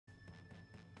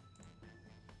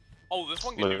Oh, this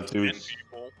one can do 10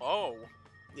 people. Oh.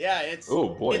 Yeah, it's. Oh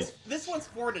boy. This one's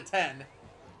 4 to 10.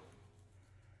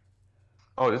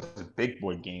 Oh, this is a big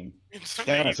boy game. It's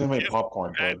Damn, so many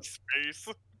popcorn bugs. Space.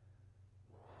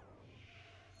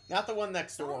 Not the one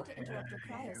next door. Sorry to interrupt your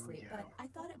cryosleep, but I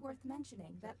thought it worth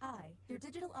mentioning that I, your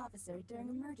digital officer during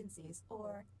emergencies,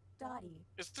 or Dottie,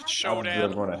 Is this have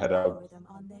Showdown? Want to head out? algorithm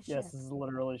on this Yes, ship. this is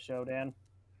literally Showdown.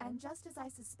 And just as I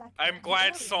suspect, I'm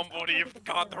glad somebody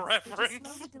got the reference.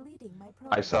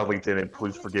 I sadly didn't.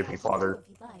 Please forgive me, Father.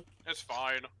 It's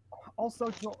fine. Also,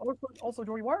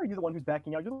 Joey, why are you the one who's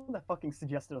backing out? You're the one that fucking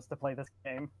suggested us to play this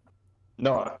game.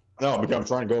 No, because I'm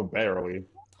trying to go to bed early,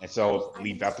 and so I'll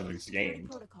leave after this game.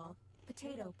 Protocol,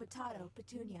 potato,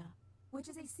 petunia, which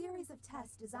is a series of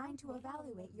tests designed to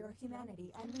evaluate your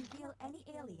humanity and reveal any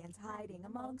aliens hiding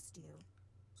amongst you.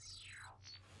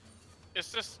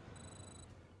 Is this...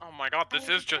 Oh my god, this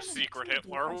is just Secret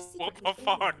Hitler. What the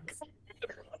fuck?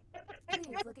 Please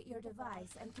look at your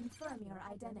device and confirm your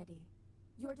identity.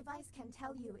 Your device can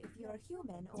tell you if you're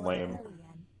human or alien,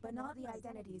 but not the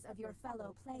identities of your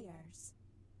fellow players.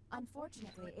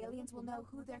 Unfortunately, aliens will know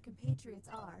who their compatriots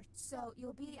are, so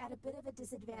you'll be at a bit of a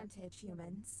disadvantage,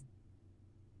 humans.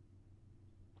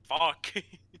 Fuck. You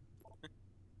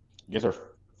guys are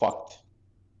fucked.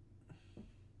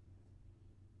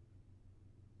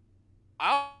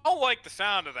 I don't like the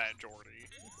sound of that, Jordy.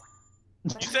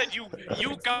 You said you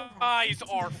guys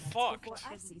are fucked.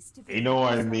 You know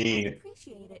what I mean.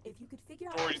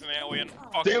 Jordy's an alien.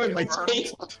 Fuck Damn it, you, my Bert.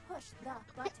 teeth! Push the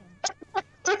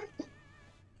button.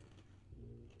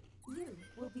 You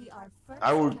will be our first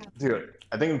I would, captain. dude.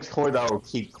 I think Corey that will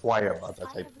keep quiet about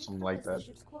that type, something like that.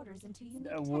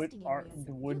 Would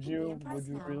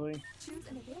you really? Choose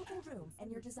an available room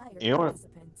and your desired You know what?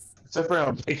 participants. Except for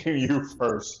I'm picking you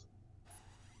first.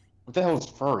 What the hell is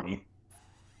furry?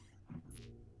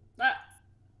 Ah.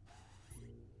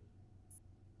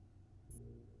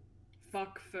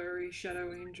 Fuck furry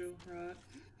shadow angel, right?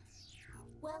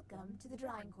 Welcome to the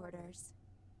drawing quarters.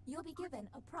 You'll be given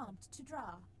a prompt to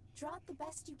draw. Draw it the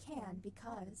best you can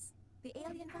because the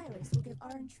alien virus will give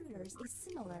our intruders a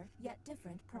similar yet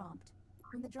different prompt.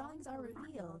 When the drawings are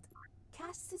revealed,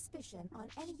 cast suspicion on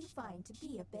any you find to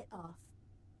be a bit off.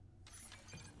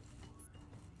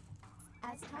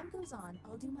 As time goes on,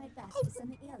 I'll do my best to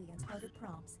send the aliens harder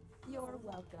prompts. You're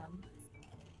welcome.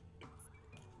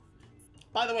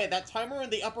 By the way, that timer in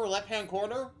the upper left-hand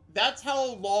corner, that's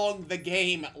how long the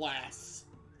game lasts.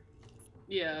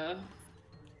 Yeah.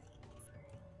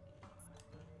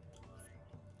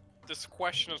 This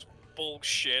question is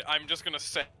bullshit. I'm just gonna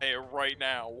say it right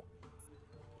now.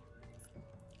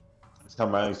 It's how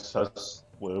my sus,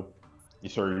 Lou. You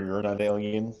sure you're not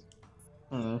alien?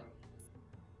 Hmm.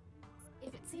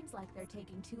 If it seems like they're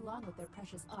taking too long with their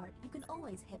precious art, you can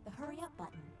always hit the hurry up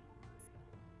button.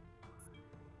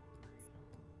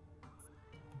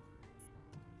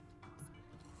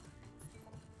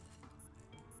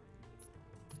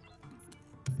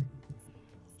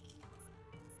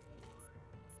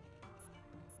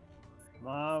 Come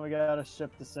on, we got a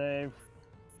ship to save.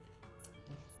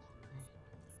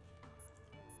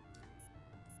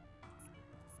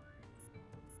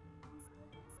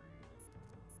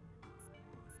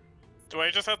 Do I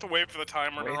just have to wait for the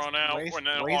timer to run out when it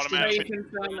Yeah, you automatically...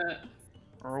 confirm it.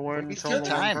 Or when Isn't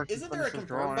someone there a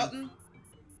confirm button?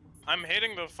 I'm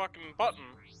hitting the fucking button.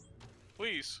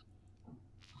 Please.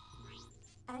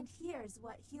 And here's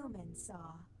what humans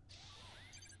saw.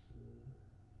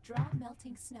 Draw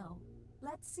melting snow.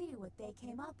 Let's see what they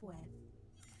came up with.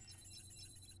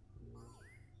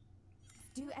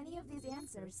 Do any of these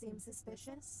answers seem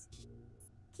suspicious?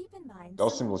 Keep in mind,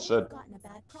 Those some seem may have legit. gotten a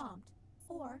bad prompt,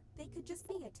 or they could just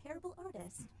be a terrible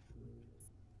artist.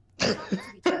 Talk to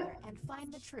each other and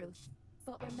find the truth.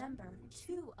 But remember,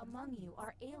 2 among you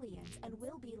are aliens and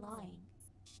will be lying.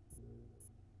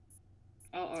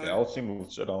 Uh-oh. They all seem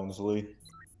legit, honestly.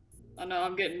 I know,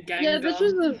 I'm getting ganged Yeah, this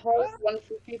on. was a hard one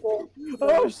for people.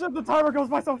 Oh shit, the timer goes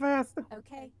by so fast!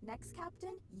 Okay, next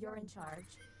captain, you're in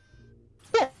charge.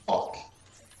 Fuck. Okay,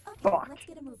 Fuck. let's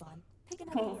get a move on. Pick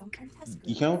another room and test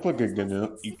You group. kind of look like a There's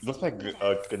gnome. less You than look like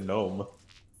 60 a gnome.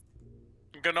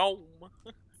 Gnome.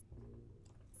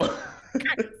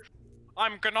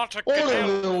 I'm not a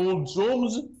Oh, gnome. little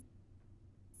drums.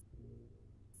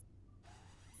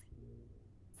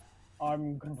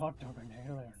 I'm conductor of an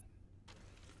alien.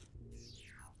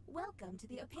 Welcome to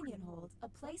the Opinion Hold, a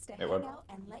place to Hey, hang what? out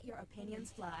and let your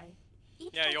opinions fly.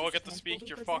 Each Yeah, you all get to participant speak will be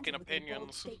your presented fucking with a bold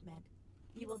opinions. statement.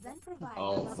 You will then provide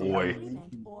Oh, a level boy. of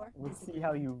agreement or Let's see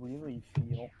how you really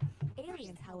feel.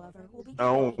 aliens, however, will be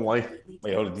Oh, given a like, completely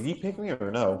wait, oh, different did he pick me statement. or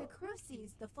When no? the crew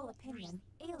sees the full opinion,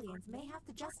 aliens may have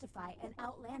to justify an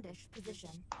outlandish position.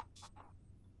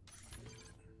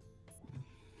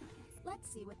 Let's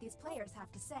see what these players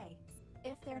have to say.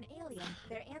 If they're an alien,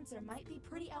 their answer might be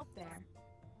pretty out there.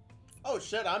 Oh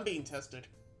shit, I'm being tested.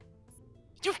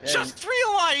 You just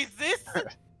realized this?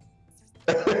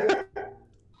 And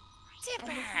Tip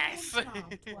the ass. common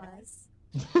prompt was,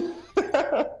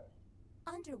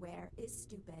 underwear is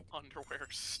stupid. Underwear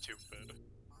stupid.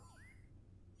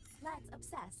 Let's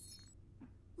obsess.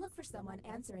 Look for someone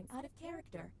answering out of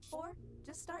character, or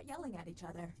just start yelling at each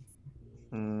other.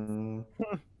 Hmm.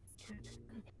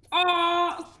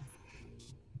 Ah!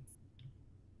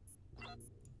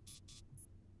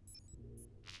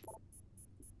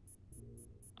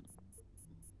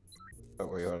 Oh,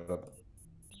 wait, hold up.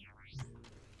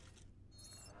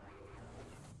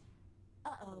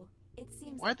 Uh-oh. It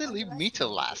seems Why'd they I leave me to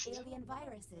underestimated last? the alien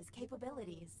virus's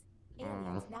capabilities.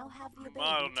 Aliens now have the ability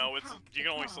I don't know, to it's hack you the can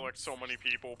only prompts. select so many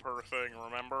people per thing,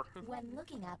 remember? When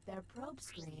looking at their probe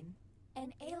screen,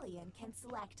 an alien can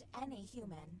select any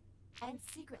human and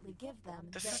secretly give them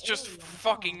This the is just alien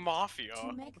fucking prompt. mafia.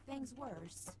 To make things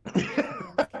worse,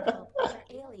 aliens can help other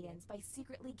aliens by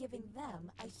secretly giving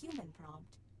them a human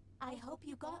prompt. I hope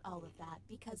you got all of that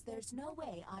because there's no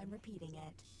way I'm repeating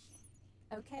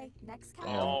it. Okay, next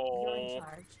captain, you're in Oh.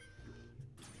 charge.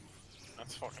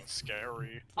 That's fucking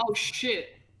scary. Oh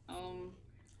shit.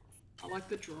 I like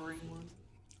the drawing one.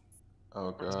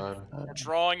 Oh god. We're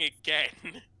drawing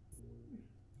again.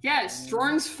 Yes,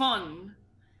 drawing's fun.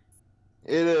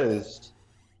 It is.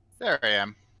 There I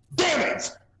am. Damn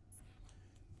it!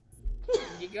 There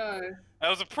you go. That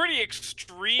was a pretty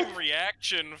extreme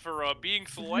reaction for being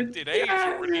selected, eh,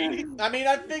 Jordy? I mean,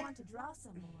 I You think want to draw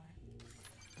some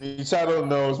more? Shadow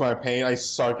knows my pain. I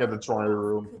suck at the drawing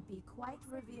room. Could be quite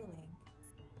revealing.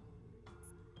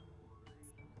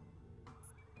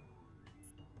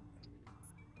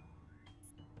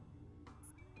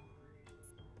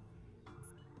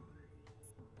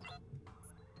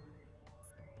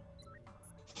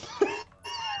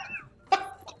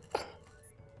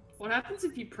 What happens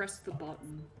if you press the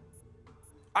button?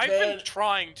 I've Man. been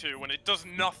trying to, and it does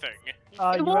nothing. You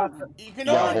have to, you can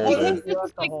Yeah, only hold push it. it. you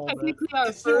have to hold it. Technically our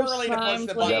It's too first early to push time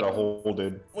the You button. gotta playing. hold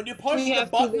it. When you push We the have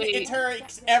to button, wait. it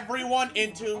takes everyone And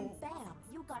into bam,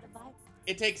 you got a vibe.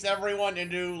 it takes everyone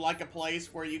into like a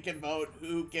place where you can vote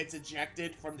who gets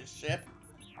ejected from the ship.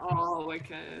 Oh,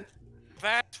 okay.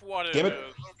 That's what it Damn it.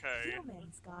 is. Okay.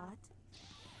 Humans got.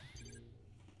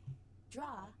 Draw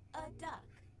a duck.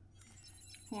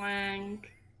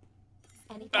 Wank.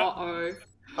 Anything Uh-oh.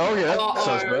 Oh yeah, Uh-oh.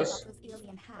 that's Those suspicious.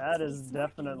 alien hacks That be is smart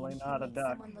definitely gaming not to a make duck.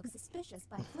 Someone look suspicious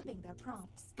by flipping their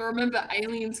prompts. But remember,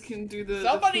 aliens can do the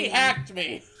Somebody thing. hacked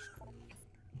me.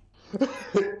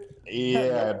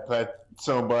 Yeah, but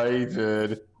somebody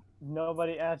did.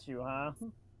 Nobody at you, huh?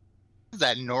 Is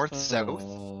that north-south?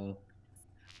 Hmm.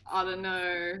 I don't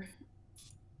know.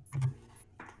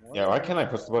 Yeah, why can't I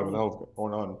push the button? What the hell's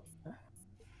going on?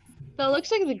 That looks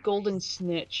like the golden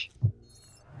snitch.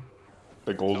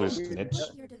 The gold is Weird. snitch.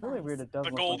 Put your It's really device. weird it does The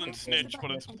look golden like a snitch, snitch.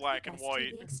 but it's And black take and us to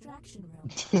white. the extraction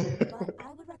room. But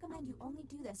I would recommend you only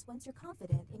do this once you're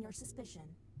confident in your suspicion.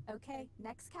 Okay,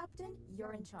 next captain,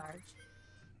 you're in charge.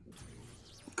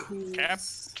 Cool.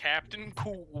 Captain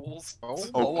Cools. Oh,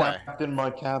 Oh, boy. Captain,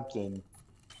 my captain.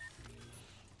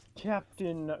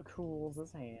 Captain cools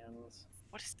his hands.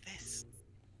 What is this?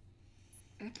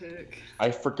 Epic.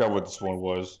 I forgot what this one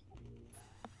was.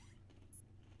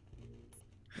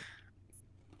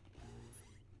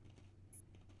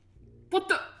 What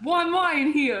the? Why am I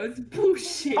in here? It's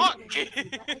bullshit. Fuck!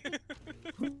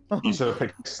 You should have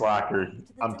picked Slacker.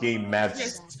 I'm getting mad.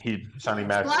 He sounding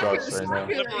mad sucks right now.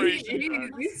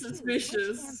 He's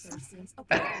suspicious.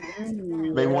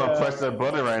 They want to press that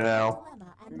button right now.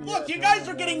 Look, you guys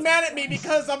are getting mad at me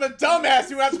because I'm a dumbass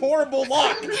who has horrible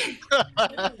luck.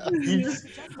 I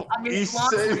mean, He's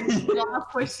last, saying- last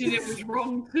question it was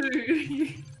wrong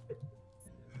too.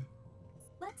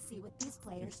 Let's see what these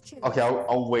players choose. Okay,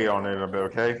 I'll wait on it a bit,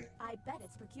 okay? I bet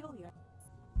it's peculiar.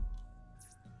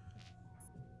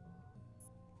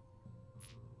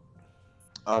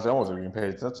 I wasn't even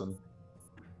paying attention.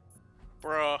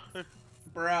 Bruh.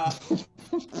 Bruh.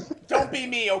 Don't be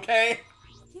me, okay?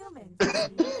 Humans.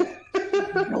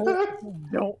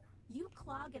 Don't. You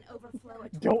clog and overflow a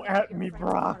Don't toilet at your me, friend's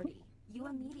brah. party. You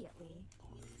immediately.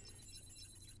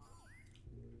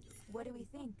 What do we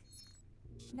think?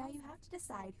 Now you have to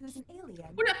decide who's an alien.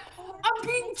 What? or I'm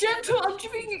being make gentle. I'm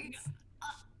some being.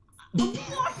 decisions.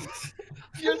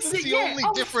 What? Yours is the only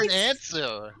different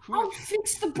answer. I'll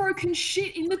fix the broken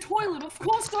shit in the toilet. Of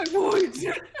course I would.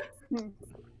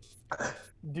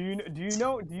 Do you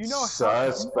know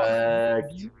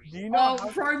Suspect. Do you know Oh,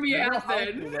 throw me out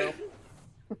then.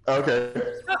 Okay.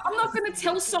 No, I'm not gonna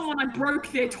tell someone I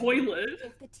broke their toilet.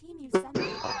 If the team you send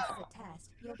passes the test,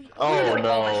 you'll be Oh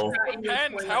no.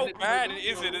 Depends how bad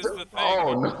is the thing.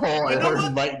 Oh no, I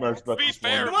heard nightmares about To be this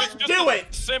fair, one. if it's just Do a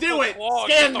it! simple Do it! clog,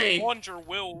 Scan the me! plunger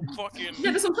will fucking...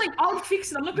 Yeah, that's what I'm saying. I'll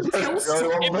fix it. I'm not gonna tell If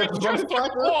someone. it's just a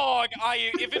clog,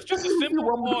 if it's just a simple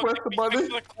want me to clog, press if the we button?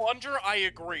 fix the plunger, I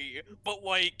agree. But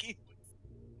like...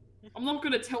 I'm not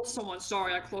gonna tell someone,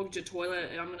 sorry, I clogged your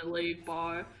toilet and I'm gonna leave,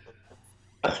 bye.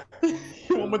 You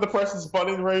want me to press this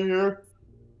button right here?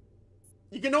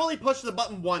 You can only push the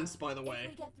button once, by the If way.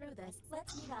 we get through this,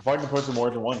 let's meet up. If I can push it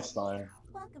more than once time.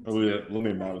 Welcome Only to a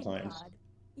limited the amount of learning times. pod.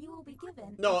 You will be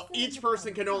given No, a each full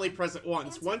person can only press it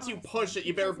once. Answer Once you honestly, push it,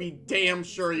 you better be damn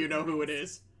sure you know who it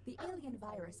is. The alien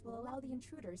virus will allow the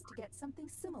intruders to get something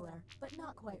similar, but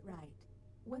not quite right.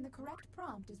 When the correct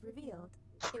prompt is revealed,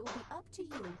 it will be up to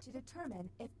you to determine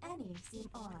if any seem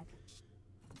odd.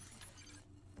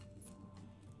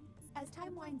 As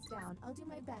time winds down, I'll do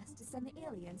my best to send the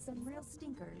aliens some real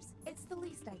stinkers. It's the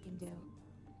least I can do.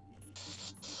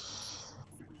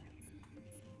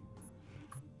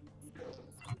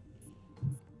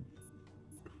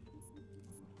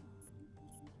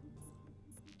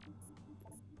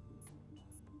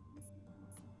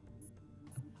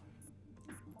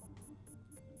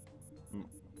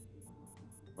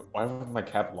 Why was my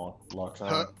cap locked Huh?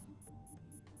 on?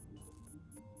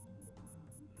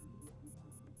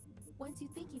 Once you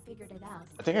think you figured it out,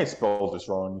 I think I spelled this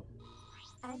wrong.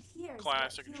 and here's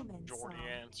Classic what humans Jordy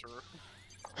saw. answer.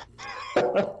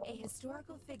 A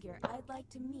historical figure I'd like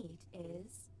to meet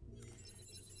is...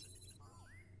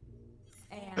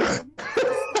 And...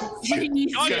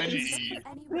 Genius. Gandhi.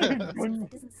 That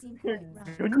doesn't seem quite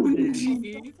right. And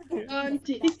Gandhi. don't forget to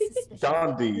Gandhi. keep that suspicion.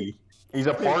 Gandhi. He's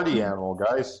a party animal,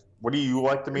 guys. What do you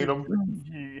like to meet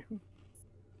him?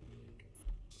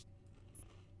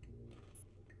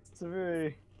 It's a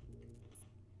very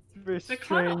They're strange.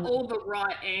 kind of all the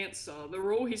right answer.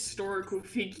 They're all historical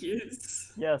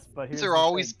figures. Yes, but here's These are the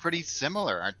always thing. pretty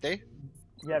similar, aren't they?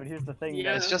 Yeah, but here's the thing.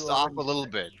 Yeah. It's that just two are off a written- little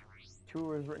bit.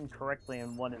 Two is written correctly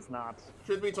and one is not.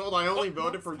 Truth be told, I only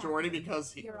voted for Jordy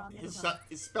because You're on the his clock.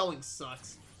 spelling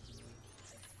sucks.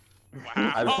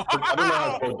 I don't know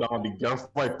how to spell Gandhi. Get off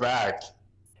my back.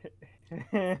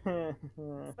 My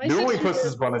You only sister push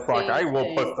this did button, the fuck. I same will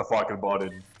thing. push the fucking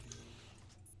button.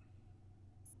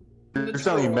 You're That's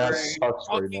telling me math boring. sucks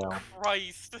right Fucking now.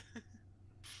 Christ.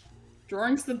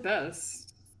 Drawing's the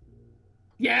best.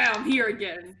 Yeah, I'm here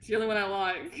again. It's the only one I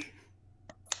like.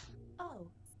 Oh,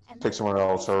 and Pick someone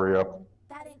else, hurry up.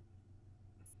 that ain't...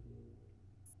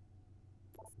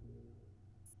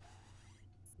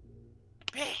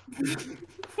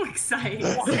 Fuck's sake.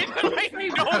 Why did I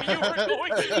know you were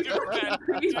going to do that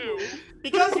too?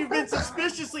 Because you've been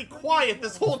suspiciously quiet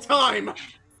this whole time!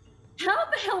 How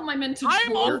the hell am I meant to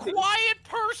I'm draw? a quiet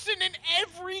person in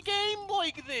every game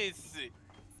like this.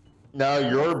 Now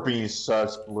you're being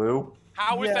sus, Blue.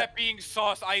 How is Yeah. that being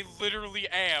sus? I literally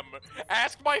am.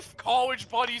 Ask my college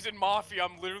buddies in Mafia.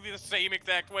 I'm literally the same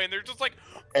exact way, and they're just like,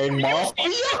 And "Are you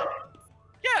Mafia? Secret-"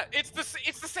 Yeah, it's the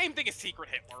same thing as Secret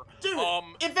Hitler. Dude,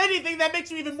 if anything, that makes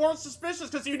you even more suspicious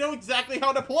because you know exactly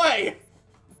how to play!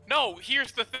 No,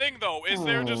 here's the thing though, is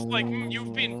they're just like,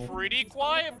 you've been pretty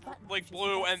quiet, like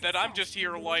Blue, and then I'm just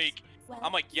here like,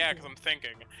 I'm like, yeah, because I'm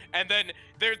thinking. And then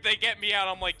they get me out,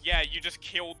 I'm like, yeah, you just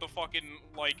killed the fucking,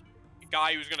 like,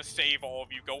 guy who's gonna save all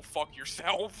of you, go fuck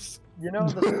yourselves. You know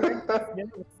the strange, you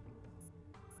know,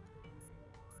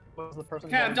 was the person.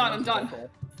 Okay, I'm done,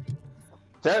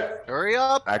 That Hurry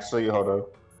up! actually, hold on.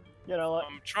 You know, like,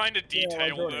 I'm trying to detail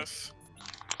Jordan. this.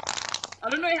 I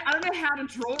don't know how to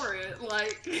draw it.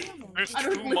 Like, There's I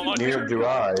don't too live in much. Neither do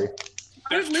I. I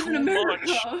There's don't live in too America.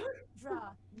 much. Draw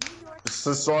New York. It's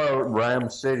the sort of Ram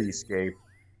Cityscape.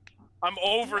 I'm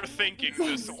overthinking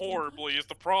this horribly is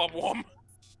the problem.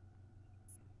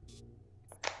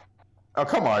 Oh,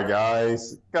 come on,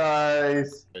 guys.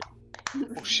 Guys.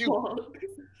 Oh, shoot. Fuck.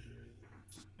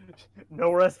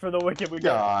 no rest for the wicked. We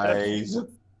got Guys.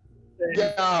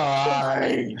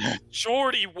 Guys.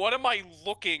 Jordy, what am I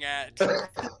looking at?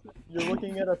 You're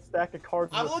looking at a stack of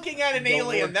cards. I'm with looking at an no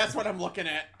alien, more- that's what I'm looking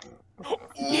at.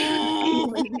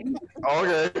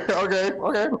 Okay.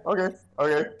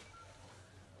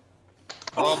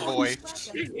 Oh boy.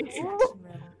 Welcome to the extraction room.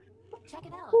 Check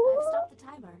it out. I've stopped the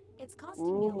timer. It's costing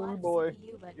me a Ooh, lot of boy.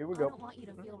 CPU, but Here we I go. don't want you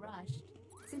to feel rushed.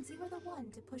 Since you were the one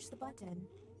to push the button,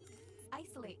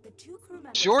 Isolate the 2 crew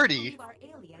members Jordy. who believe are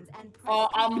aliens and Oh,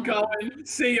 press I'm going.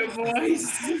 See your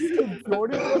voice.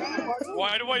 Jordan,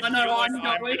 Why do I I feel know, like I'm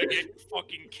I'm going. gonna get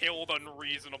fucking killed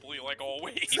unreasonably, like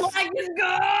always? Flag is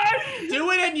gone!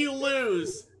 Do it and you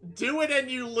lose. Do it and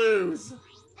you lose.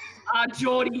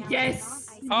 Jordy, yes.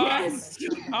 Yes.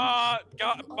 God,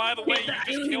 by the way, Get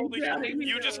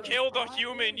you just killed a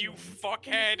human, you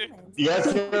fuckhead. You guys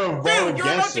can't vote Dude, you're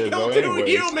about against to it, though, kill 2 anyways.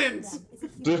 humans!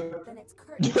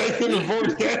 You can't vote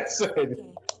against it.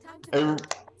 And-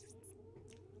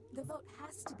 The vote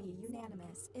has to be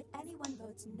unanimous. If anyone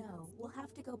votes no, we'll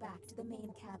have to go back to the main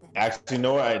cabin. Actually, you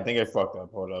know what? I think I fucked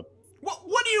up. Hold up.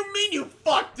 What do you mean you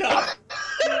fucked up?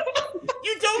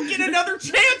 You don't get another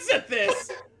chance at this!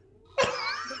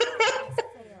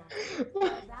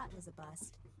 That was a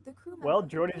bust. The crew member Well, who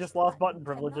Jordy pushed just lost button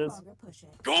button can no privileges. longer push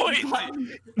it. Good!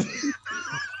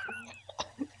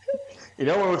 You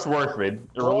know what? It's worth it. It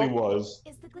really was.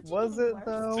 Is the glitching Was getting it, worse?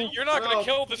 though? So you're not gonna Oh.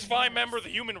 kill this fine member of the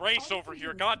human race over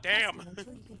here, goddamn.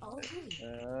 Until you can all agree.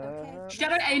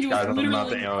 Shadow Angel Guys, is I'm not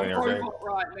literally the a alien, okay? robot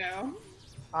right now.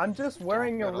 I'm just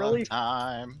wearing a really,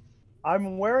 time.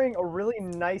 I'm wearing a really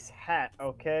nice hat.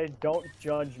 Okay, don't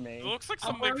judge It me. looks like I'm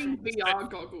something wearing from VR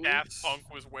goggles. Daft Punk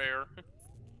was wear.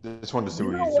 Just wanted to see You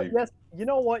what know you what? see. Yes, you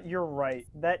know what? You're right.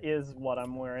 That is what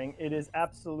I'm wearing. It is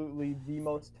absolutely the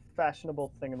most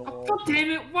fashionable thing in the Oh, world. God damn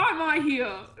it, why am I here?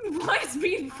 Why is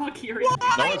me and fuck here? No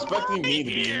one's expecting me to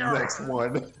be the next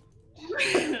one.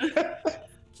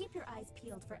 Keep your eyes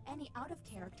peeled for any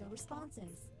out-of-character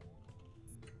responses.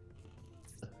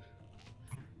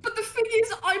 But the thing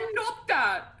is, I'm not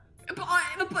that. But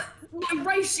my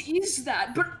race is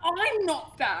that. But I'm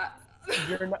not that.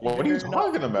 You're not, What are you you're not-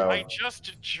 talking about? I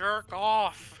just jerk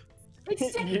off. It's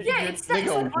You- yeah, you- it's that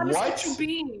Nigga, like, I'm a what? sexual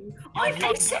being. I'm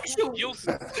asexual. You'll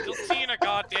see in a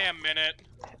goddamn minute.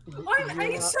 I'm you're not-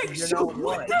 asexual. You're not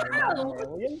What the You're not hell? an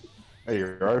alien? Hey,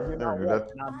 you're right. You're Never not knew what?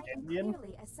 that. Not I am Indian?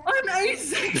 clearly a I'm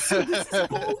sexual asexual. This is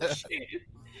bullshit.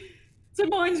 So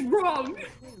mine's wrong.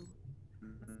 crew.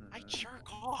 I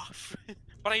jerk off.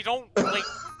 But I don't, like,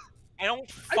 I don't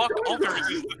fuck don't others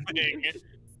is the thing.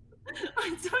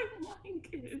 I don't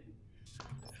like it.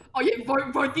 Oh yeah,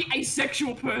 vote the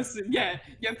asexual person. Yeah,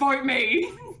 vote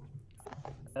me.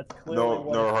 That's clearly No,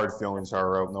 what no hard feelings,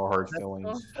 Haro. No hard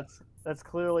feelings. that's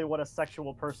clearly what a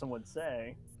sexual person would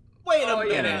say. Wait a Oh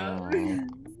minute. yeah.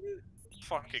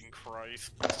 Fucking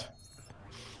Christ.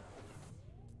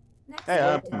 Next Hey,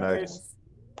 up I'm next. is-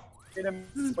 Wait a This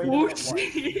is wait a minute, what?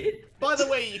 bullshit. By the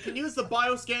way, you can use the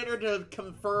bioscanner to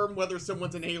confirm whether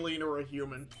someone's an alien or a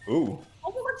human. Ooh.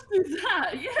 Oh, well, let's do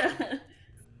that. Yeah.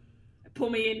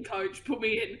 Put me in, coach. Put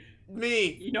me in.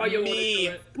 Me. You know you want to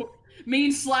Me. do it.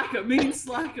 Mean slacker. Mean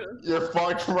slacker. You're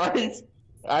fucked right.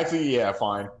 Actually, yeah,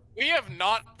 fine. We have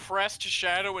not pressed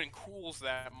Shadow and Cools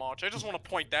that much. I just want to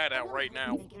point that I out won't right let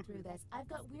now. you make it through this. I've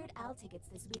got Weird Al tickets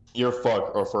this week. You're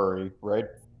fucked or furry, right?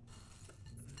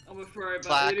 I'm a furry, but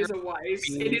Slacker. it is a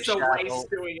waste. Mean It is a shadow. waste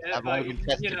doing it. I've but, only been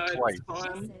tested you know, twice. it's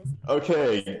fine.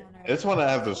 Okay, I just want to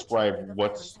have to Unfortunately, describe the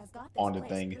what's virus has got this on the place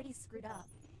thing. pretty screwed up.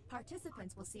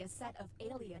 Participants will see a set of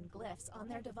alien glyphs on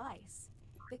their device.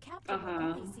 The captain will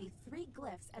only see 3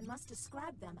 glyphs and must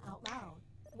describe them out loud.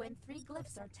 When 3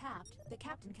 glyphs are tapped, the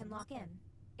captain can lock in.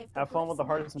 If Have fun with the glyphs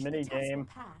hardest match, the test minigame. will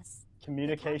pass.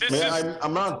 Communication. This Man, is-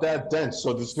 I'm not that dense,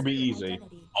 so this could be easy.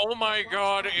 Identity. Oh my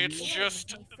god, Watch it's out.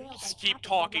 just... May fail by Keep tapping the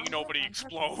talking, wrong nobody glyph on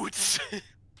explodes. purpose.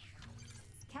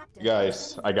 Captain,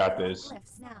 Guys, I got consider this.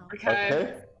 glyphs now. Okay.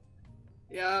 Okay?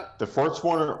 Yeah. The first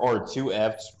one are 2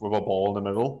 Fs with a ball in the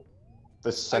middle.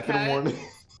 The second Okay. one...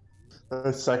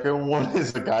 The second one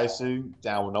is a guy sitting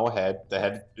down with no head. The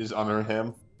head is under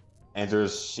him. And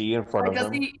there's C in front Wait,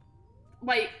 of him.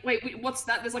 wait, what's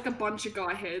that? There's like a bunch of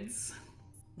guy heads.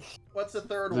 What's the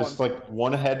third one? There's like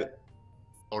one head.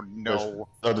 Oh no.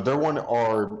 The third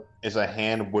one is a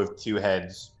hand with 2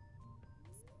 heads.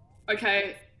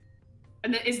 Okay.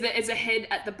 And then is a head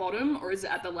at the bottom or is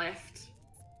it at the left?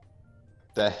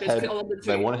 The There's head. all of the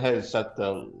The two. one head is at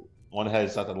the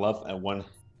left, and one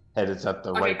head is at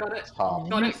the Okay, right got it. top.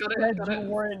 Got You it, got it, said got you it.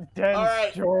 weren't dense,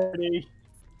 Alright. Jordy.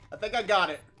 I think I got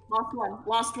it. Last one.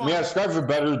 Last I one. mean, I described it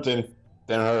better than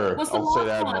her. What's the I'll say last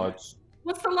that one? much.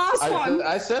 What's the last one?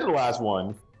 I said the last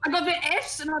one. I got the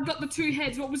F's and I've got the 2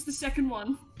 heads. What was the second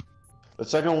one? The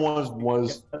second one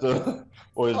was the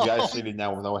guy sitting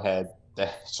down with no head. The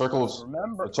circles.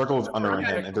 Remember. The circle is under Okay.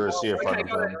 him, and there's a C in front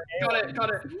Okay, of got him. it. Got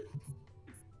it.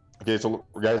 Okay, so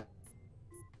guys,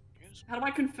 How do I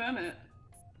confirm it?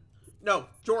 No,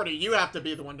 Jordy, you have to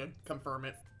be the one to confirm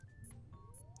it.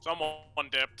 Someone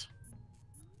dipped.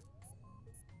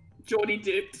 Jordy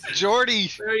dipped. Jordy!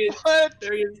 There he is. What?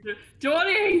 There he is.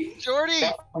 Jordy! Jordy!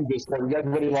 I'm just you guys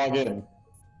ready to log in?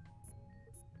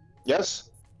 Yes?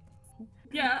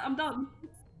 Yeah, I'm done.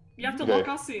 You have to Okay. lock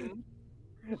us in.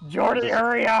 Jordy,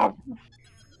 hurry up!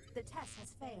 The test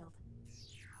has failed.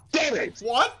 Damn it!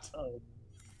 What?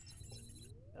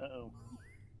 Uh-oh.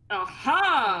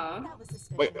 Aha! That was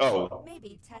suspicious. Wait, oh.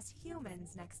 Maybe test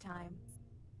humans next time.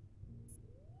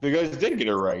 You guys did get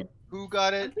it right. Who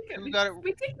got I it? think Who got it?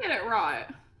 we did get it right.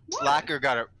 What? Slacker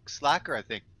got it. Slacker, I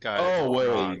think, got it. Oh, wait.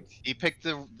 wrong. He picked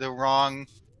the wrong.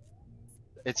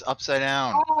 It's upside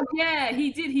down. Oh yeah,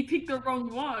 he did. He picked the wrong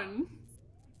one.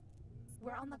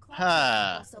 We're on the clock,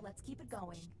 Huh. now, so let's keep it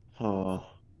going. Huh.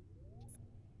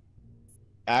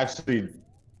 Actually,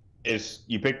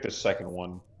 you picked the second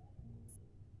one.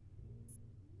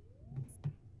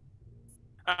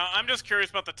 I'm just curious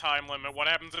about the time limit. What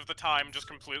happens if the time just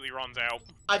completely runs out?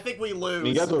 I think we lose.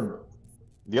 You guys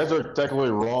are technically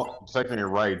wrong, technically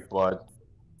right, but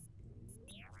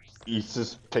you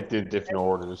just picked in different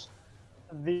orders.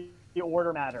 The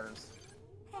order matters.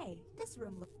 Hey, this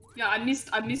room looks. Yeah, I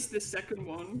missed the second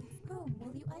one. Whom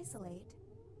will you isolate?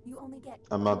 You only get.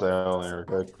 I'm not the alien,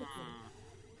 okay?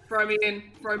 Throw me in.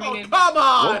 Throw me Oh, in. come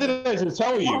on! What did I just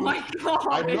tell you? Oh my god!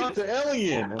 I'm not the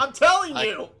alien. I'm telling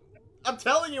you! I'm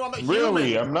telling you, I'm a Really,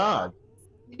 human! I'm not.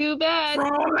 Too bad. Throw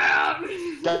him out!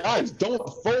 Guys, don't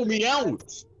throw me out.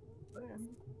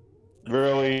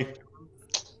 Really?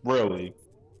 Really?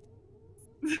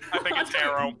 I think it's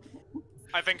Harrow.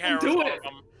 I think Harrow's Do one it. of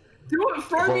them. Do it!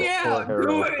 Throw me out!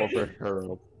 Do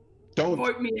it! Don't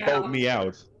Vote me vote out. me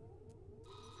out.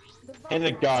 The vote And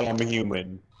thank has God I'm a been-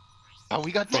 human. Oh,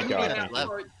 we got Thank 10 God. minutes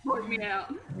left. Vote me out.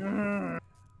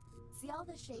 See all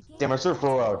the shaking? Damn, I should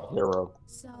throw out Hero.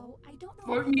 So I don't know.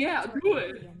 Vote if me humans out, or do it.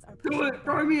 aliens are Do pushing it,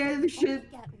 throw me out of the buttons. Only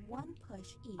shit. Get one push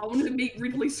each. I want to meet Ridley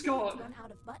If humans Scott. run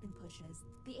out of button pushes,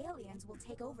 the aliens will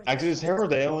take over. Actually, the is Hero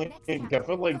the alien? Next I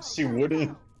feel like time, she go, wouldn't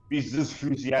go. be this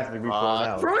enthusiastic to be thrown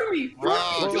out. Throw me! Throw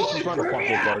Wow. me! Do She's it! trying to Throw fuck me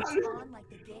with out! us. On like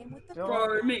the game with the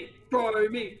Throw me! Throw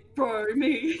me! Throw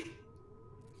me!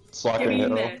 Slacker Get me in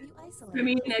Hero. there. You isolate. Get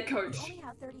me in there, You coach. only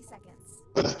have 30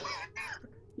 seconds.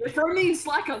 Yeah, throw me in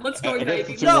Slacker. Let's go, I guess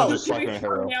baby. the two No. are just Slacker and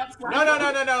Hero.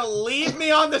 No, leave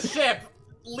me on the ship!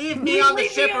 Leave me on the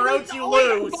Leave ship me or on else the- you oh,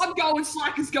 wait, lose! if I'm going,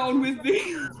 Slacker's going with me.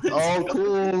 Oh,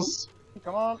 cool.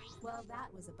 Come on. Well, that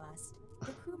was a bust.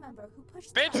 The crew member who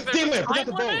pushed Bitch, the there's Damn a it, forgot time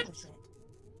the limit? push it.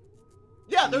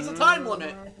 Yeah, there's a time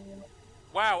limit.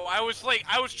 Wow, I was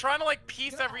trying to like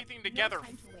piece everything together. No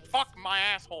time to waste. Fuck my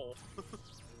asshole.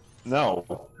 No.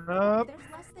 Up. There's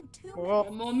less than 2 Well,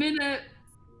 One more minute.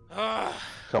 Ugh.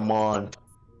 Come on.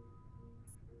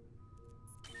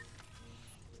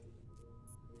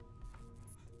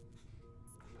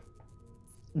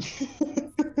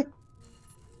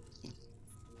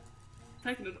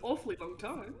 Taking an awfully long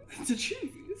time to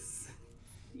choose.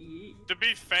 Yeah. To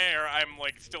be fair, I'm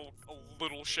like still a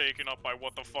little shaken up by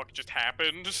what the fuck just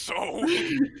happened. So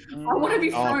I want to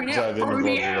be Oh, thrown I out. didn't Throw me vote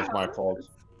you, that's out. my fault.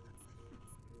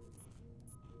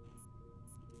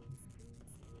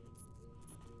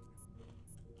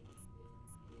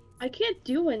 I can't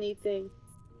do anything.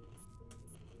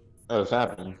 Oh, it's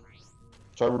happening.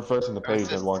 Try refreshing the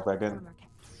page and log back in.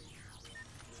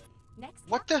 Next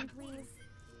What the- captain, please.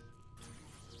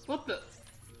 What the?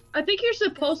 I think you're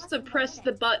supposed to press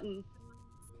the button.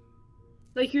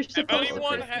 Like you're if supposed to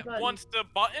anyone press the button. wants to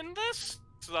button this,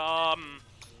 you got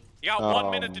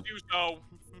 1 minute to do so.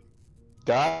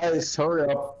 Guys,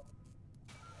 hurry up.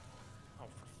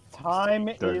 Time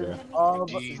There you is go. of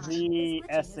Jeez. This the glitching is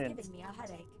essence. giving me a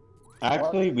headache.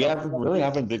 Actually, we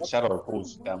haven't did shadow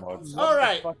pools that much.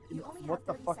 Alright. What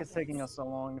the fuck is taking us so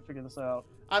long to figure this out?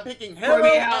 I'm picking Throw Hero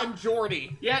me out. and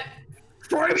Jordy. Yeah.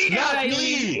 Throw me It's out, not alien.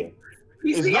 me!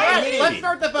 He's It's the not alien. Alright, me. let's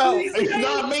start the vote! He's the It's alien.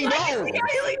 not me, no! He's the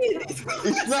alien.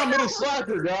 It's not me, it's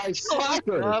Slacker, guys!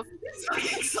 Slacker! It's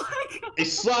fucking Slacker.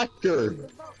 It's Slacker! The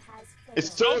vote has failed. It's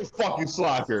totally fucking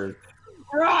Slacker!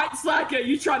 Right, Slacker,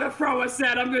 you try to throw us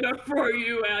out, I'm gonna throw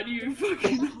you out, you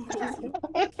fucking...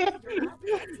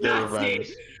 That's revenge.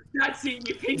 it. That's it,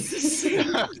 you piece of shit.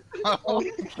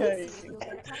 Okay. You'll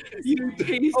get a practice You round.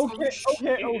 piece of Okay,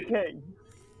 shit. okay.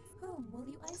 Whom will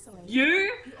you isolate? You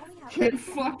You only have and 30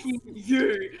 fucking seconds. you.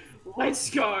 Let's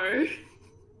go.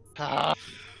 Ah,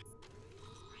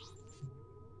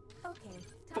 Okay, time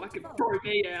to Fucking vote. throw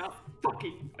me out.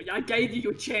 Fucking, I gave you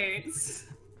your chance.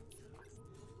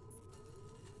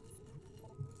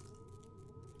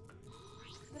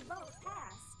 The vote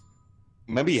passed.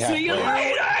 Maybe half See you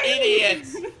right. later,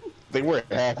 Idiots! I think we're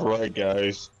half right,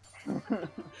 guys.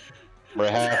 We're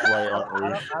half right, aren't we?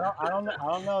 I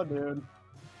don't know, dude.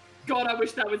 God, I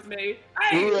wish that was me.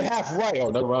 You were Hey! half right. Oh,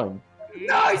 no run.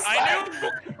 Nice!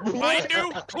 I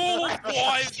knew cool was.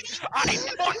 I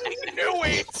fucking knew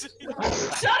it.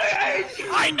 Shut it!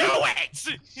 I knew it.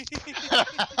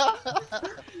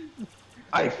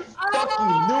 I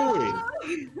fucking knew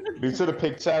it. You should have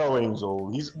picked Shadow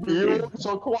Angel. He's weird,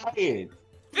 so quiet.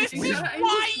 This Yeah, is I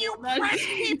why just you want that press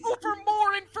face. people for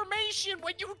more information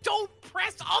when you don't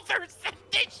press others and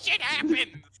this shit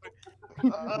happens.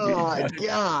 Oh my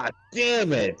god,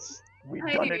 damn it. We've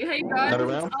Hey, done it. hey guys, Another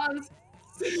it's round? us.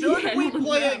 Should Yeah, we another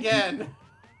play round. again?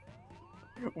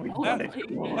 We've Oh, done it.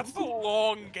 That's the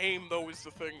long game, though, is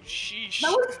the thing. Sheesh.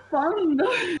 That was fun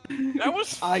though. That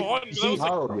was fun. That was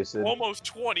like Listen. almost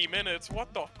 20 minutes.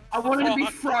 What the I wanted to be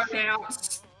fuck? thrown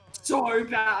out so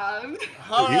bad.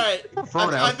 All right.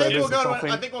 Thrown I out, think that we'll is go.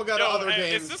 something. I think we'll go to Yo, other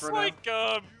hey, games is this for like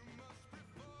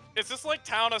is this like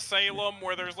Town of Salem,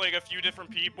 where there's like a few different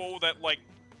people that like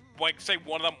say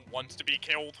one of them wants to be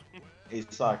killed? Hey,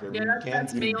 Soccer. Yeah,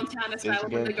 that's me on Town of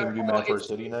Salem when they go, Can we do oh, Mad vs. it's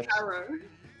City next? Arrow.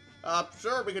 now.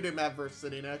 Sure, we can do Mad vs.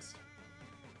 City next.